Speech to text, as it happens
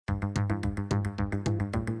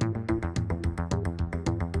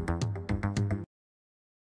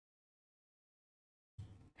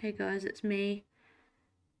Hey guys, it's me,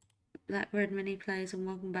 Black Red Mini Plays, and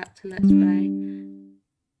welcome back to Let's Play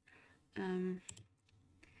The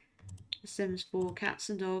Sims 4 Cats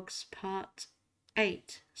and Dogs Part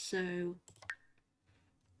 8. So,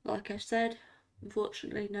 like I said,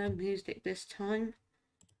 unfortunately no music this time,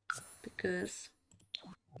 because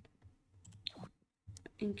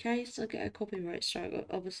in case I get a copyright strike,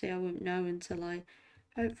 obviously I won't know until I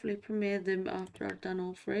hopefully premiere them after I've done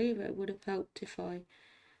all three, but it would have helped if I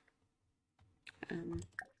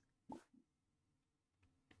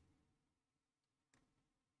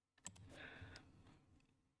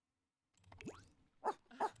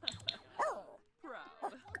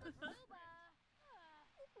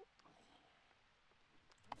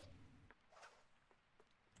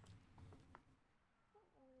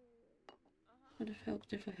would have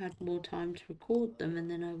helped if I had more time to record them,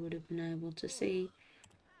 and then I would have been able to see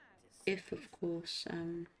if, of course,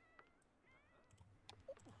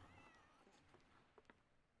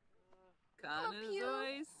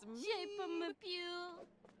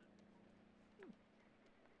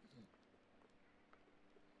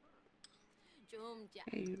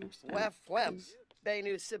 okay, you lost Wef out. wef,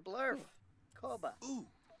 Benu Siblerf, Koba,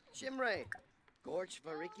 Shimray, Gorch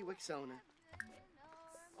Variki Wixona,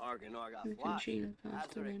 Argan Arga Who can Flash, she look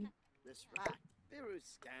after Azaric, then? this rat,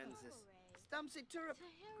 Birus Scansis, Stumpsy Turip,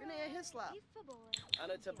 Grenea Hisla,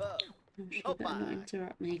 Anataba, She better not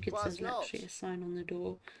interrupt me, because there's actually a sign on the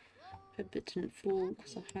door. Hope it didn't fall,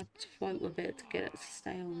 because I had to fight with it to get it to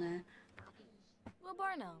stay on there.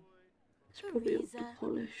 It's probably up to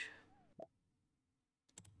polish.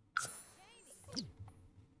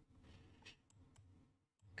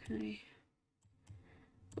 Okay.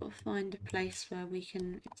 Gotta find a place where we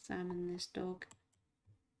can examine this dog.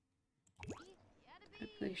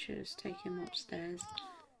 Hopefully she'll just take him upstairs.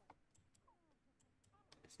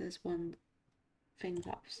 There's one thing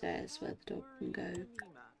upstairs where the dog can go.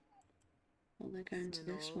 Well, they're going to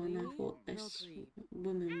this one. I thought this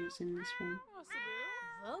woman was in this one.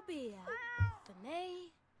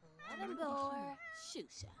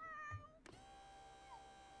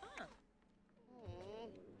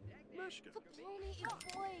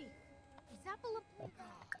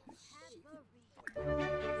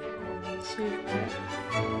 Super.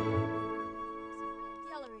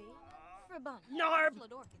 Narb!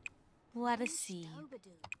 What a see.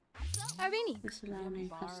 Arvini. This allow new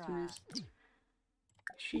customers.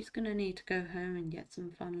 She's gonna need to go home and get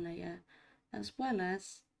some fun later, as well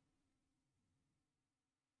as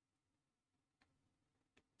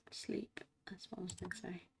sleep. That's what I was gonna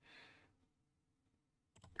say.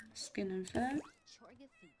 Skin and fur.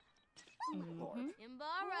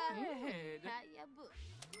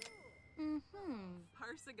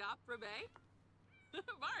 Parsagop Rabe?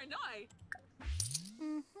 Varanoi!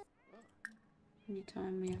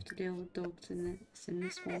 Anytime we have to deal with dogs in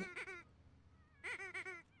this one.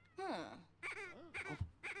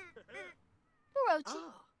 Barochi.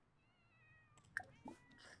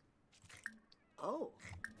 Oh.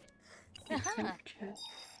 Temperature.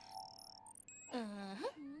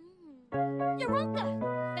 Yoronka.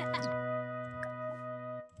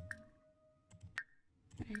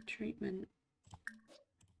 Okay, treatment.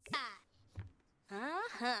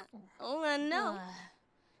 Oh, no.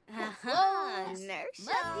 Nurse.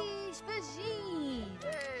 Matish Vajid.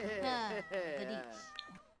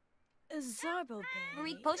 Zarbo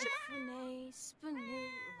Marie Potion.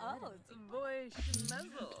 Oh, it's a boy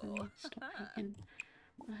schmezzle. Stop hacking.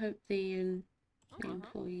 I hope the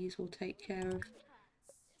employees will take care of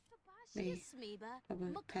the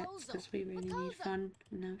other pets, because we really need fun,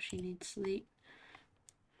 and now she needs sleep.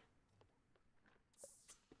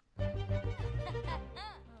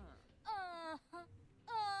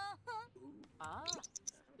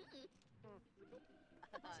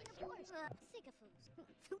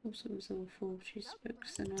 Also, it was awful. She's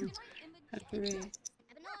focusing on her career.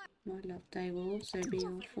 My love day will also be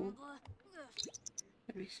awful.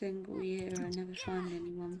 Every single year I never find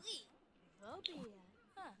anyone.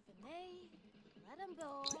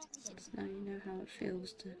 So now you know how it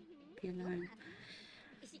feels to be alone.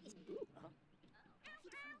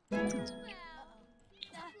 I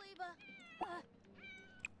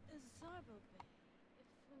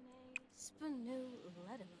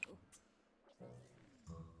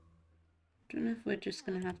don't know if we're just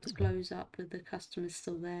going to have to close up with the customers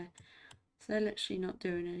still there. So they're literally not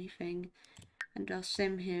doing anything. And our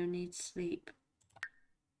sim here needs sleep.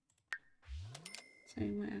 So we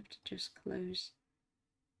might have to just close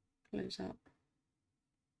up.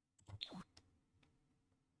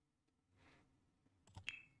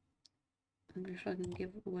 I wonder if I can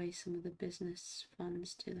give away some of the business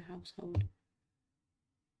funds to the household.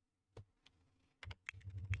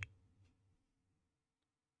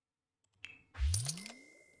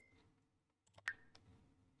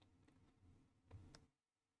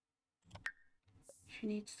 She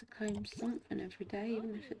needs to comb something every day,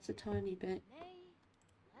 even if it's a tiny bit.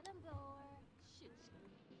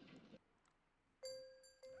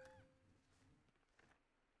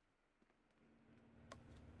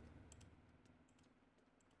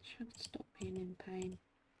 Should stop being in pain.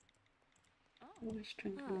 I always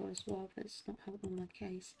drink a lot as well, but it's not helping my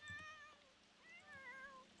case.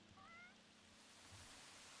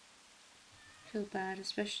 I feel bad,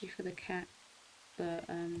 especially for the cat, but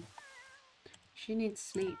she needs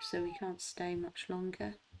sleep, so we can't stay much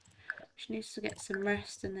longer. She needs to get some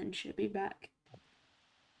rest and then she'll be back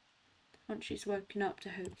once she's woken up to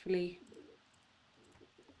hopefully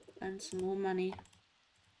earn some more money.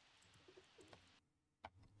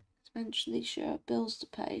 Eventually she'll have bills to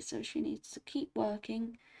pay, so she needs to keep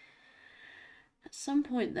working. At some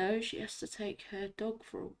point though, she has to take her dog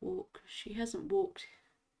for a walk. She hasn't walked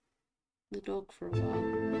the dog for a while.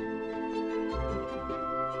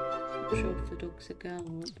 Not sure if the dog's a girl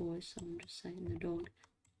or a boy, so I'm just saying the dog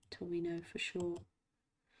till we know for sure.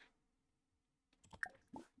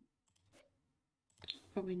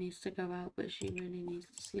 Probably needs to go out, but she really needs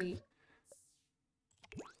to sleep.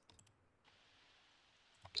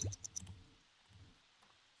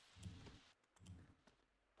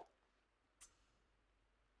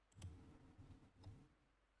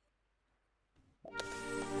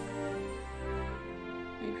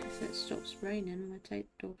 Maybe if it stops raining, we'll take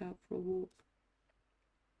the dog out for a walk.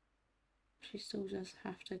 She still does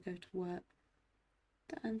have to go to work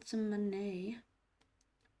to earn some money.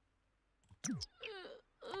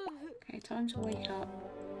 Okay, time to wake up.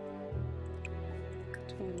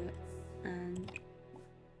 Toilet and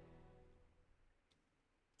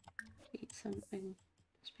eat something.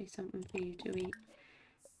 Must be something for you to eat.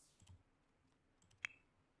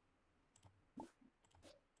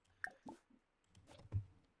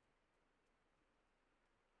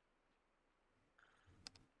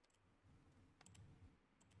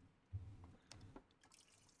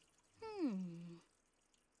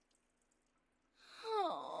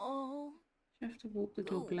 Oh. You have to walk the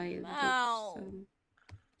dog later. The dog's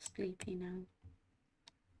sleepy now.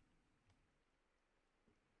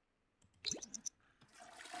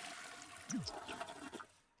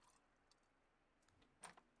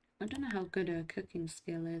 I don't know how good her cooking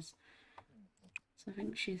skill is. So I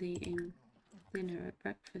think she's eating dinner at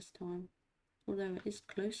breakfast time. Although it is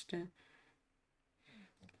close to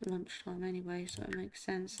lunchtime anyway, so it makes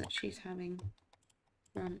sense that she's having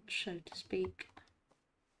lunch, so to speak.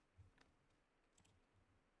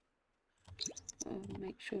 I'll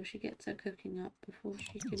make sure she gets her cooking up before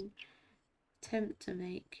she can attempt to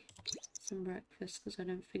make some breakfast, because I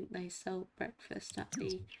don't think they sell breakfast at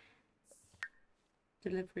the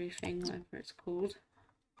delivery thing, whatever it's called.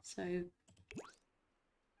 So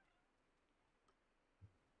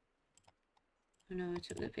I know I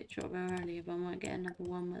took the picture of her earlier, but I might get another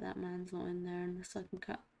one where that man's not in there unless I can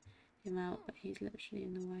cut him out, but he's literally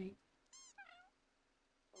in the way.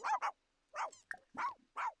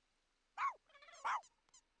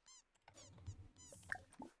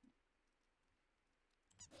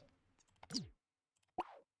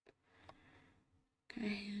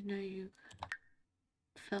 Okay, I know you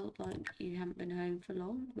felt like you haven't been home for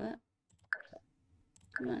long, but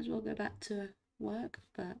you might as well go back to work.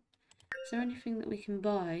 But is there anything that we can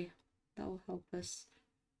buy that will help us?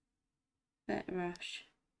 Vet rush.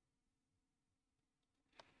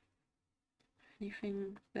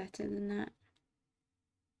 Anything better than that?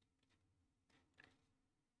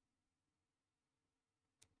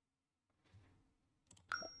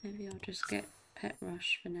 Maybe I'll just get pet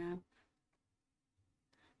rush for now.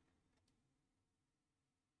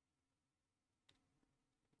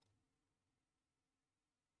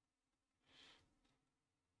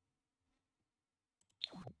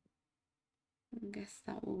 I guess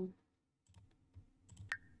that will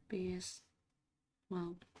be as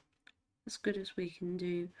well as good as we can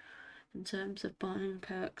do in terms of buying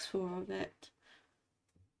perks for our vet.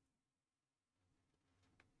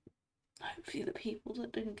 Hopefully the people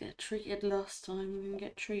that didn't get treated last time can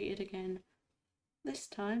get treated again this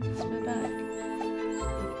time, because we're back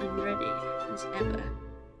and ready as ever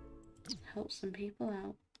to help some people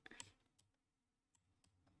out.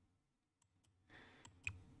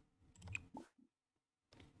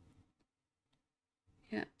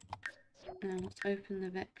 Yeah, now let's open the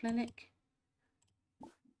vet clinic.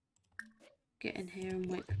 Get in here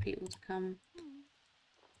and wait for people to come.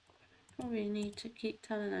 Probably need to keep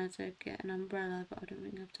telling her to get an umbrella, but I don't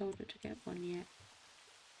think I've told her to get one yet.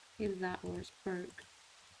 Either that or it's broke.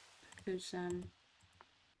 Because it's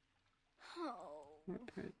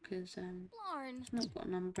not got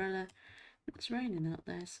an umbrella. It's raining out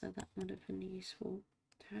there, so that would have been useful.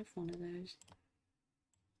 to have one of those.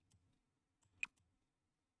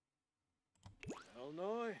 Oh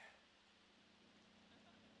no.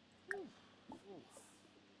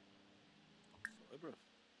 Sorry,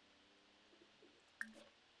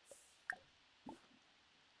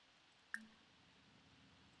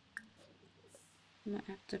 Might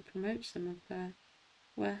have to promote some of her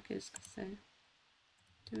workers because they're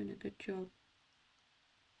doing a good job.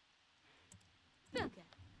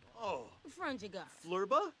 Oh. Franjiga.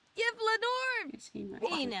 Flurba? Give Lenore. Yes, he might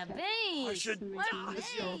Ina take that. Baines. I should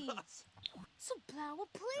Amazing. pass. So plow a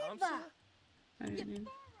pleva. Iron in.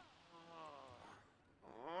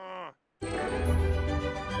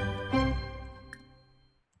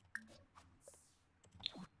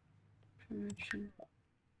 Promotion.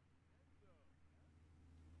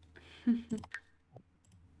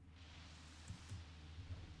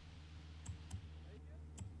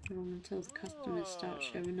 Long until the customers start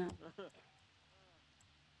showing up.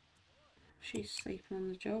 She's sleeping on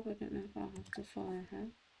the job. I don't know if I'll have to fire her.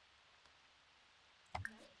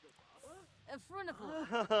 A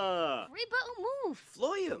frunicle. Ah. Reba move.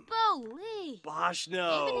 Floyum. Boli.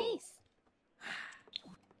 Boshno. Ebonice.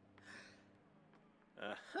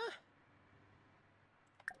 Uh-huh.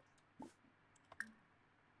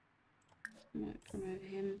 Might promote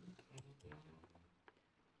him.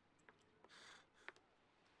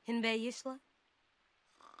 Hinbe Yishla.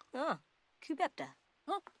 Oh, Kubepta.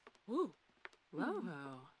 Oh, ooh,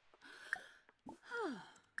 Loho.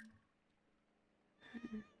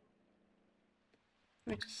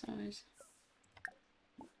 Criticize.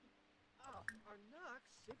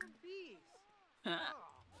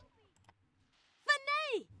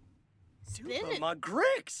 Fanay. Super my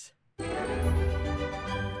Grix.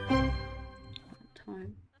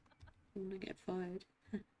 Time. I'm gonna get fired.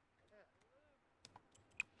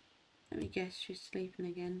 Let me guess, she's sleeping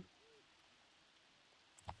again.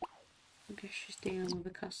 I guess she's dealing with a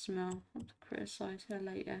customer. I'll have to criticise her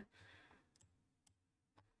later.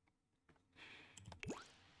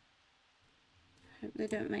 Hope they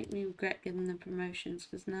don't make me regret giving them promotions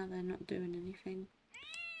because now they're not doing anything.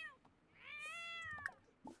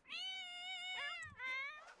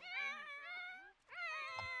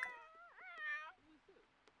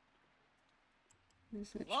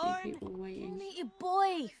 There's literally people waiting Meet your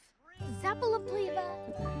boy. Zapala pleva.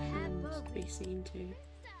 for their hands to be seen to.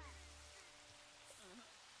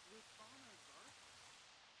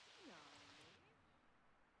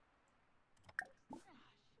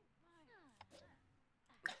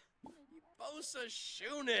 Bosa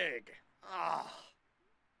Shunig. Ah.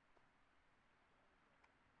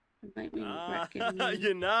 It make me regret giving you a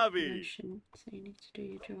Yanabi. promotion, so you need to do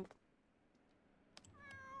your job.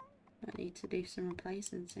 I need to do some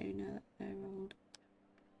replacing soon now that they're old.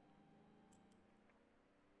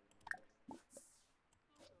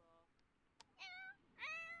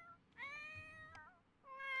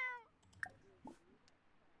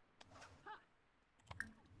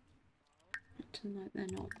 Acting like they're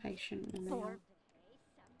not patient when they are.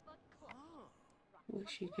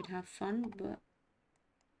 Wish you could have fun, but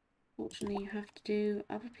fortunately you have to do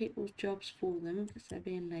other people's jobs for them because they're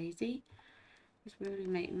being lazy. It's really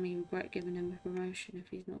making me regret giving him a promotion if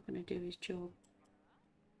he's not going to do his job.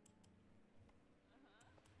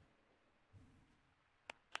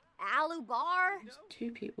 Alubar. There's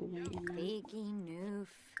two people waiting now. Biggie Noof.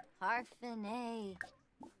 Harfine.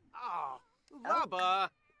 Ah. Raba.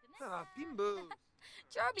 Ah, Bimbo.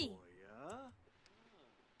 Jarby. Oh, yeah.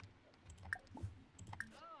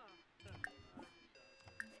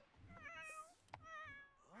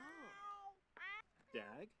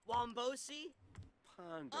 Dag? Wombosi?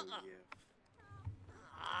 Pondoyev.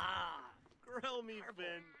 Ah. Grill me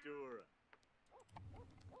Ventura.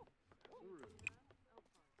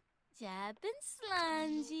 Jabin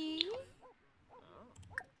Slangy.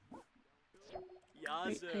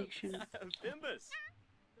 Yaza. patient. Bimbus.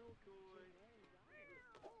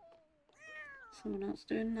 Someone else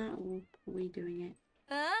doing that, or are we doing it?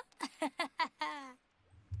 Huh?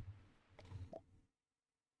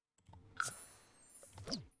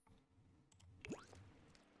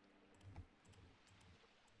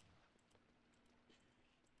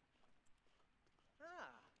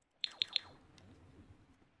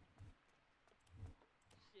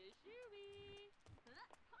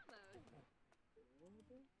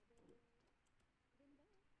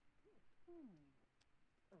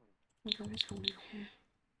 Oh, there is one in here.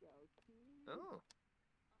 Oh.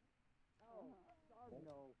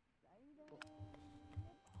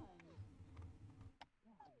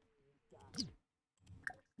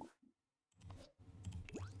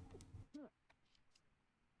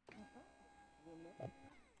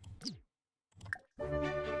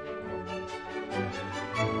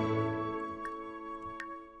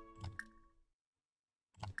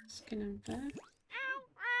 Chicken and bird.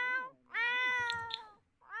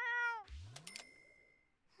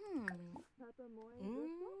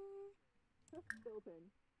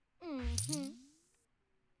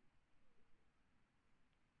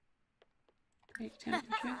 Great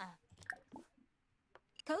temperature.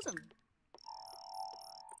 Cosum.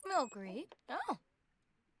 Milkweed. Oh.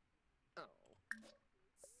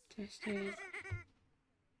 Tested.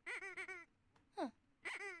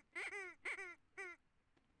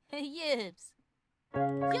 Yibs.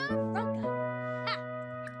 Yarunka.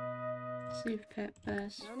 Super pet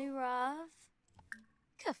burst. Noni Rav.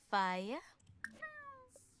 Kafaya.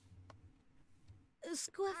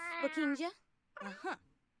 Squiff Bakinja.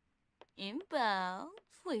 Imbal.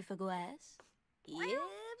 Fuifaguas.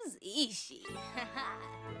 Yibs Ishi.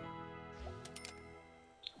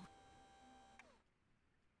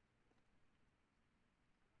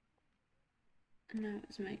 Now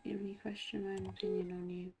it's making me question my own opinion on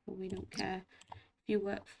you, but we don't care. If you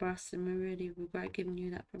work for us, then we really regret giving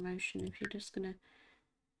you that promotion. If you're just gonna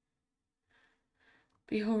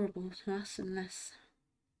be horrible to us, unless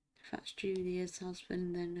if that's Julia's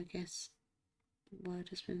husband, then I guess word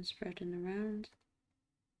has been spreading around.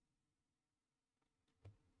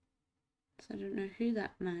 So I don't know who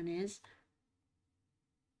that man is.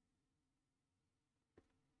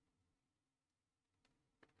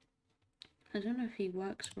 I don't know if he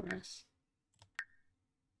works for us.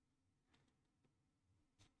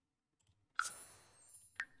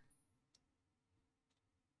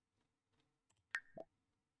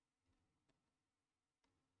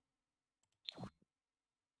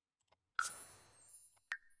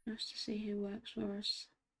 Nice to see who works for us.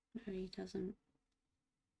 No, he doesn't.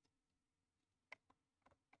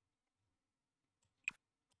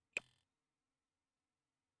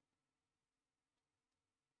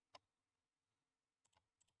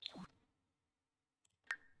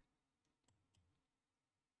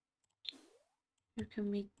 Who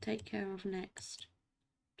can we take care of next?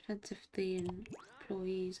 Depends if the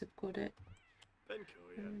employees have got it.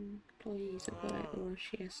 Employees have got it, or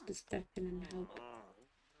she has to step in and help.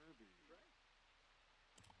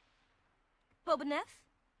 Bobanef?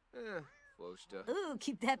 Flosta. Ooh,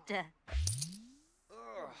 keep that.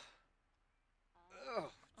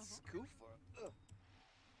 Scoofer.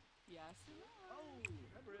 Yes.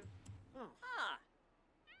 Ah.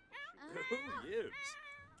 Who use?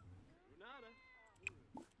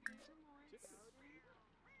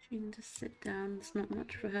 She can just sit down, there's not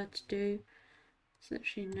much for her to do. There's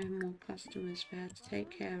literally no more customers for her to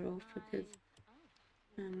take care of because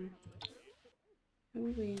who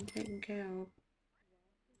are being taken care of?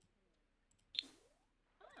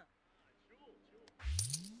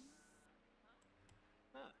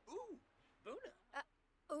 Ooh, Buna.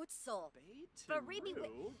 Utsul. Baribi wi-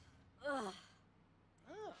 Beitu. Ugh. Ah.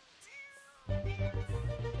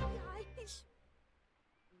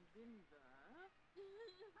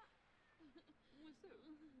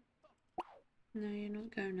 No, you're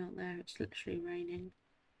not going out there, it's literally raining.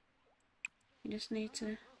 You just need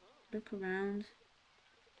to look around.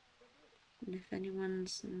 And if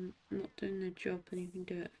anyone's not doing their job, then you can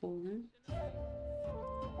do it for them.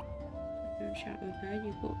 Don't chat with her,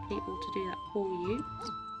 you've got people to do that for you.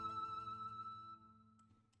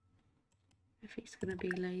 If he's gonna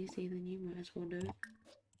be lazy, then you might as well do it.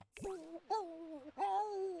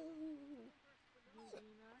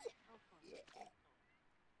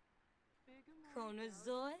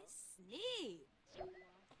 Chronozoi Sneak.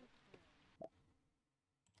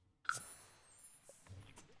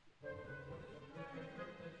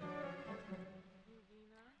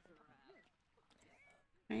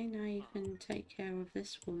 Okay, now you can take care of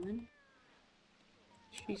this woman.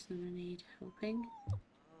 She's gonna need helping.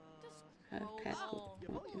 Her pet,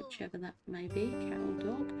 whichever that may be, cat or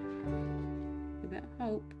dog. You better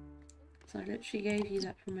hope. So I literally gave you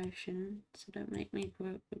that promotion, so don't make me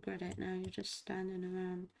regret it now. You're just standing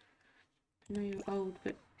around. I know you're old,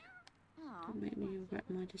 but don't make me regret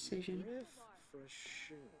my decision.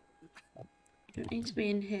 You don't need to be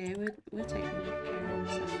in here. We're taking care of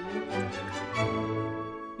someone.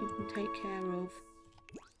 You can take care of.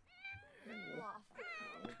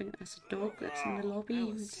 I think that's a dog that's in the lobby.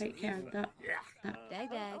 You can take care of that. Dag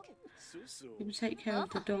dag. You can take care of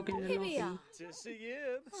the dog in the lobby. Tissy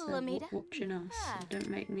Yib. So Lamita? watching us. So don't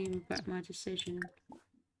make me regret my decision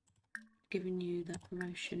giving you that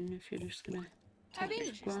promotion if you're just gonna take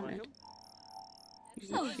it for granted. He's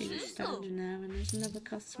literally just standing there and there's another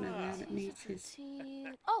customer there that needs his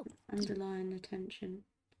Oh, underlying attention.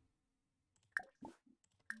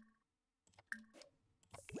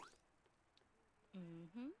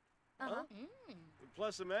 uh-huh.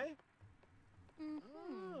 Plus a May?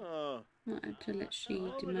 Oh. Not had to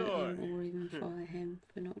literally demote him or even fire him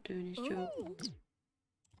for not doing his job.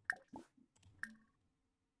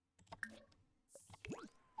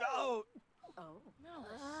 Oh. Oh. No.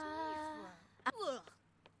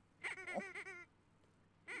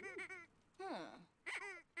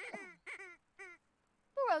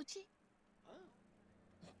 Barochi.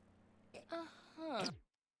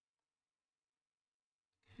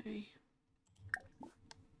 Okay.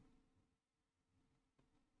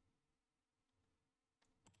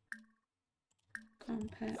 Come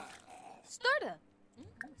pet. Starter.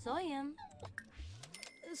 Soy him.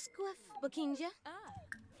 Squiff Bakinja.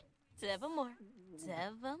 Sevamore.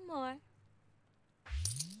 Sevamore.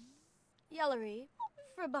 Yellery.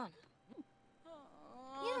 Frabana.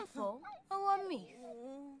 Yinfo. Awami.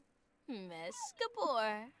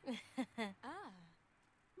 Meskapor.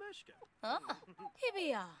 Meshka.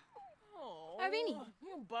 Hibia. Oh. Arini.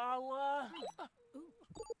 Bala.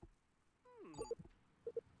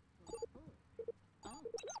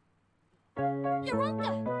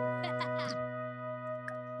 Yoronka.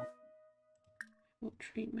 What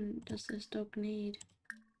treatment does this dog need?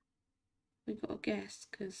 We got a guess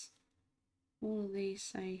because all of these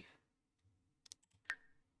say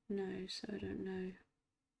no, so I don't know.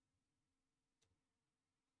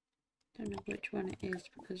 Don't know which one it is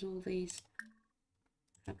because all these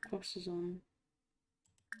have crosses on.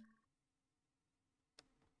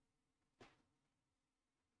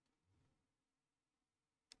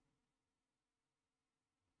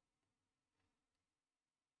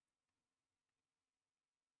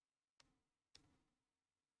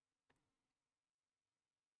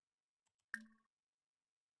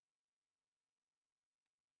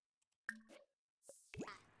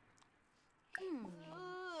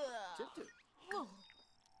 Tiptu.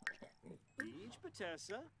 Beach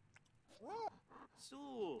Patessa.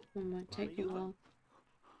 Sul. One might take a while.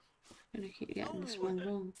 Gonna keep getting this one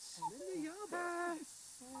wrong.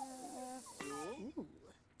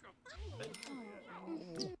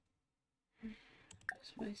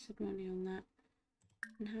 Just wasted money on that.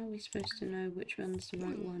 And how are we supposed to know which one's the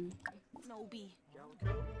right one? Nobi.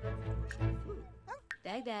 Galco.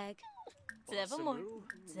 Dag dag. Sevamore.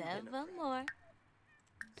 Sevamore.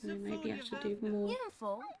 Do we maybe have to do more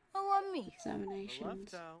Yinfo. Awami.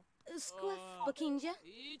 examinations? Squiff Bakinja.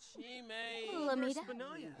 Lamita.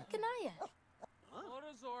 Spinoya. Kanaya.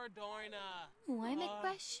 Orazor Dorna. Why make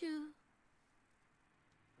Bashu?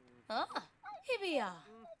 Hibia.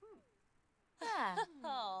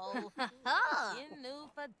 Oh.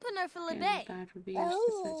 Panerfala Getting Bay. bad reviews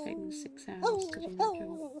because they're taking 6 hours to do the job.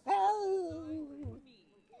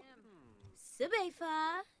 Sibefa.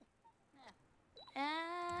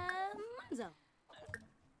 Manzo.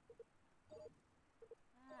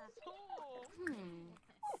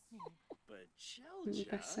 But The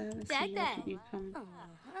best service, Dag and why dag. don't you come?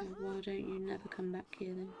 And why don't you never come back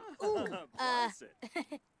here then?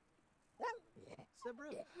 Sabru.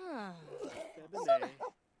 Huh. Febine.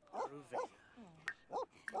 Aruvena.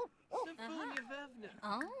 Symphonia Vevna.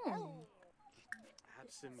 Oh.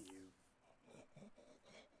 Absem you.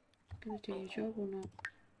 Gonna do your job or not?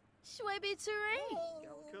 Shwebi Terrain.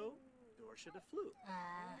 Galco. Dorsha de Flute.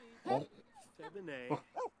 Febine.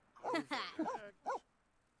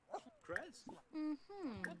 Krez.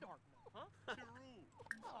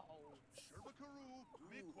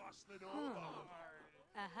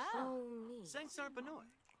 Aha. Sangsar Benoy.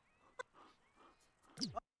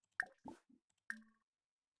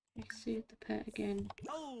 I soothe the pet again.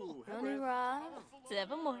 Oh, Ronnie Rob.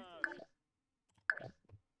 Sevamore.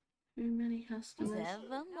 Too many customers.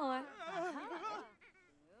 Sevamore.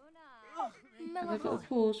 Have I got a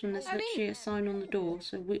pause when there's literally a sign on the door,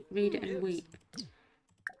 so read it and weep.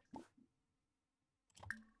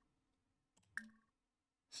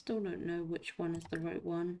 Still don't know which one is the right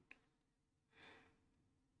one.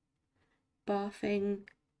 Barfing,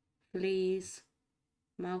 fleas,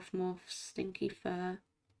 mouth moths, stinky fur.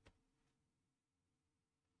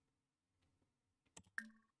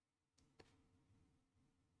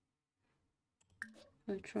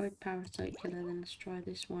 I tried parasite killer, then let's try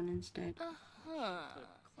this one instead.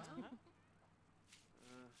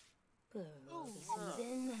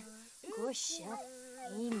 Susan. Gosha.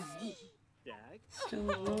 Amy. Dag. Still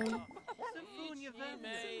wrong. Symphonia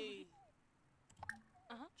Vevna.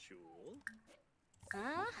 Chul.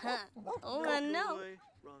 Oh, I know.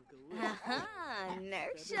 Rockaway, Ronkaloo.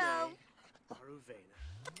 Nurse show. Aruvena.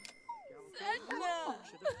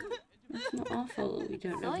 It's not our fault that we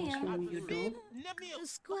don't know what's wrong with your dog.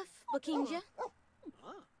 Squiff Bakinja.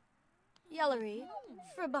 Yellery.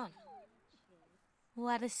 Frabana.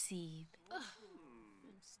 What a sieve.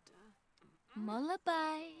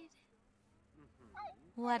 Mullabide.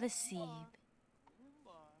 Wadaseeb.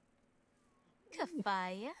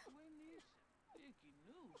 Kafaya.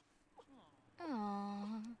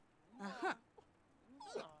 Aww. Uh-huh.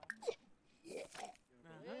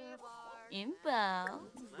 Impel.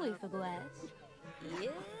 Weefagwes.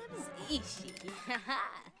 Yibs. Ishi.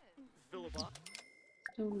 Philippa.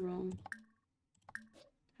 Still wrong.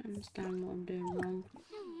 Understand what I'm doing wrong.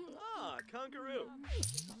 Ah, kangaroo.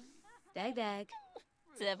 Dag dag.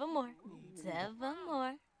 Sevamore.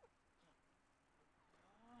 Sevamore.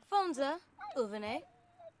 Fonza. Uvene.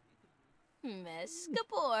 Miss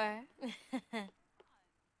Kapoor.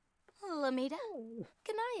 Lamita.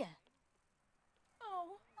 Kanaya.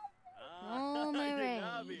 Oh, my Ray.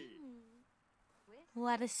 Nabi.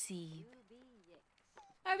 Wadaseeb.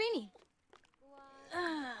 Arvini.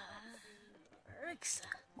 Rixa.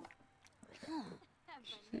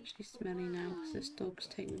 She's actually smelly now because this dog's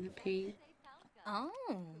taking a pee. Oh.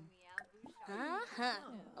 Uh-huh.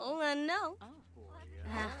 Oh, I know.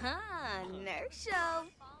 Uh-huh. Nurse show.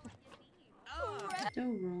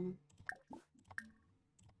 Still wrong.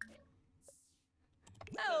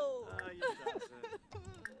 Oh. Ah, you doesn't.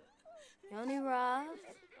 Yoni Rav.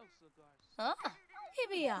 Ah.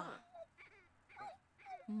 Hibia.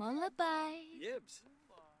 Mullaby. Yibs.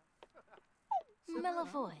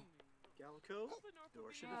 Millavoy. Gallico.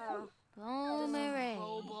 Dorshin. Bomere.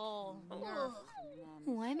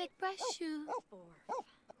 Why make brush shoe?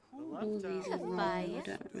 All these are wrong. I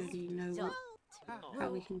don't really know how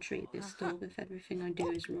we can treat this dog if everything I do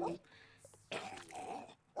is wrong.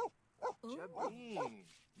 Jabin.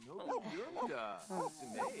 No yurka.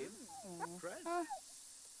 Simabe. Fred.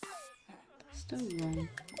 Still wrong.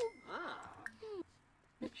 Ah.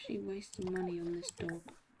 Literally wasting money on this dog.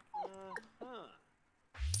 Uh-huh.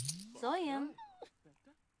 Zoyam.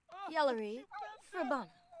 Yellery. Frabana.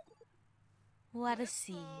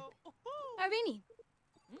 Wadaseeb. Arvini.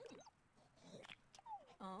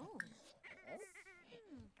 Oh.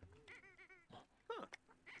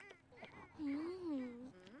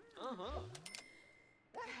 Uh-huh.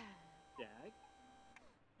 Dag.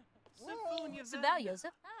 Symphonia. Sabal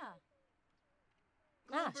Joseph.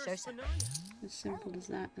 Ah, sure, sir. As simple as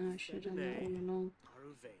that, and I should have done that all along.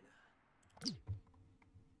 Aruvena.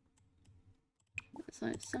 It's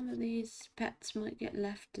like some of these pets might get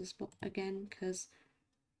left as again because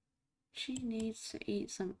she needs to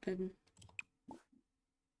eat something.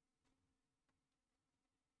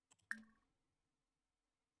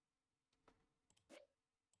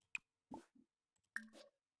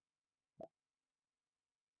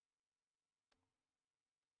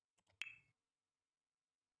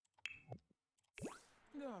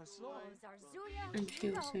 And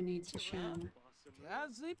she also needs a shower. Yeah,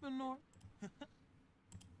 sleeping nor.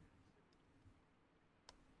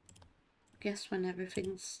 Guess when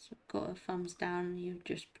everything's got a thumbs down, you're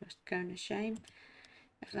just going to shame.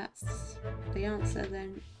 If that's the answer,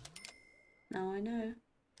 then now I know.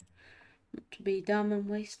 Not to be dumb and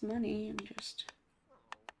waste money and just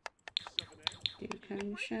do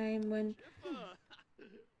cone of shame when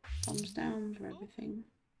thumbs down for everything.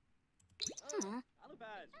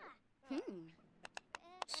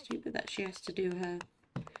 Stupid that she has to do her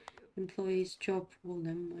employee's job for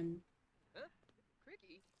them when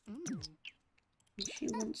she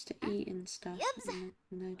wants to eat and stuff, and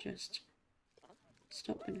they're just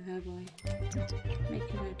stopping her by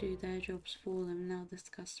making her do their jobs for them. Now this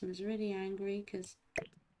customer's really angry because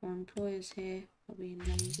our employers here are being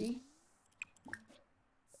lazy.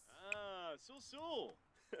 Ah, so.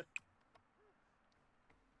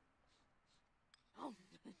 Oh,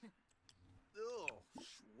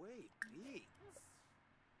 sweet bee.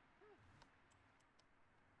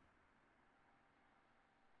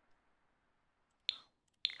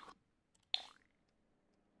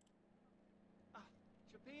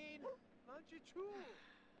 Chapin. Manchichu.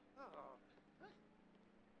 Ah.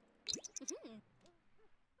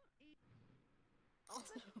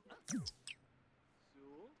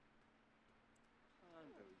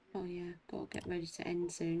 Oh yeah, gotta get ready to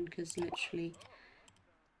end soon because literally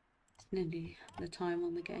it's nearly the time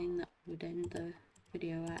on the game that would end the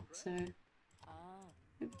video at, so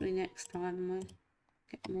hopefully next time we'll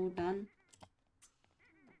get more done.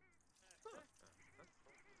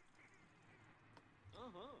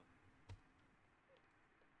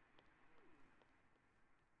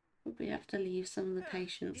 Probably have to leave some of the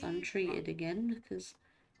patients untreated again because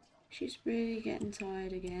she's really getting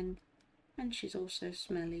tired again, and she's also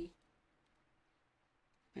smelly,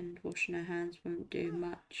 and washing her hands won't do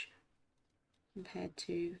much compared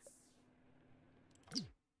to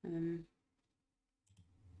if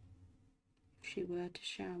she were to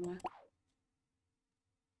shower.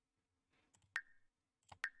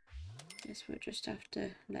 Guess we'll just have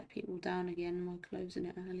to let people down again while closing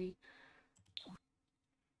it early.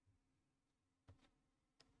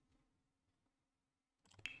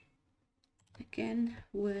 Again,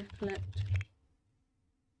 we'll collect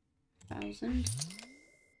 1,000.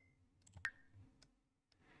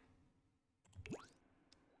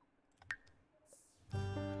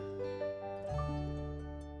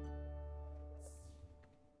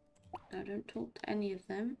 I don't talk to any of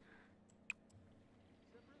them.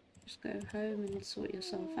 Just go home and sort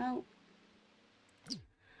yourself out.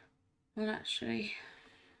 Well, actually,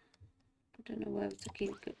 I don't know whether to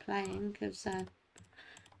keep it playing because I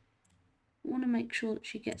want to make sure that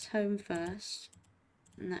she gets home first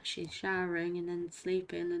and that she's showering and then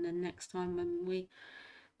sleeping, and then next time when we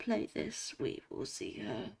play this we will see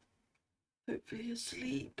her hopefully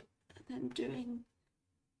asleep and then doing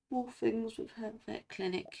more things with her vet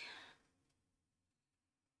clinic.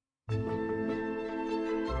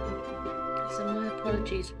 So my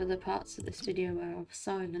apologies for the parts of this video where I was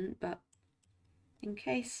silent, but in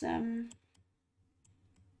case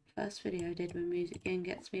first video I did with music in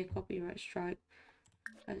gets me a copyright strike,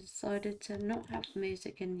 I decided to not have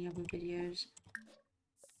music in the other videos.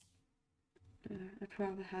 I'd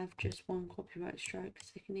rather have just one copyright strike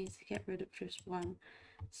because I can easily get rid of just one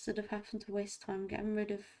instead of having to waste time getting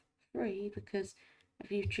rid of 3 because of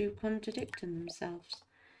YouTube contradicting themselves,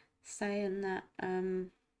 saying that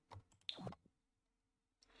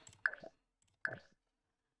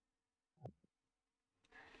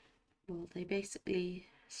well, they basically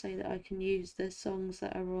say that I can use the songs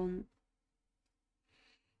that are on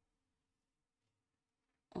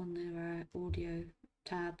their audio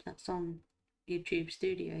tab that's on YouTube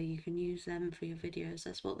Studio. You can use them for your videos,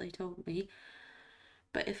 that's what they told me.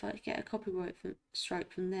 But if I get a copyright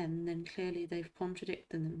strike from them, then clearly they've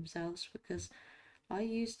contradicted themselves, because I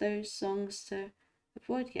use those songs to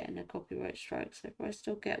avoid getting a copyright strike. So if I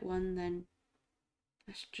still get one, then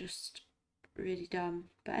that's just really dumb.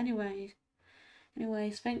 But anyways,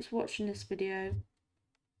 thanks for watching this video,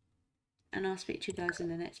 and I'll speak to you guys in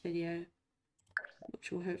the next video,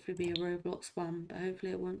 which will hopefully be a Roblox one, but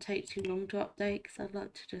hopefully it won't take too long to update because I'd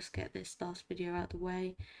like to just get this last video out of the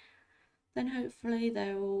way. Then hopefully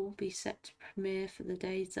they'll all be set to premiere for the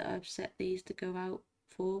days that I've set these to go out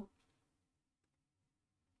for.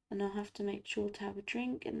 And I'll have to make sure to have a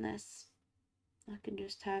drink unless I can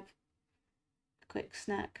just have a quick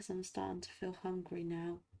snack because I'm starting to feel hungry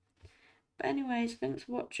now. But anyways, thanks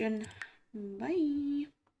for watching. Bye.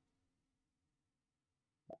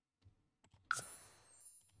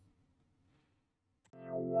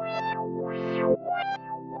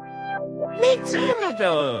 Meet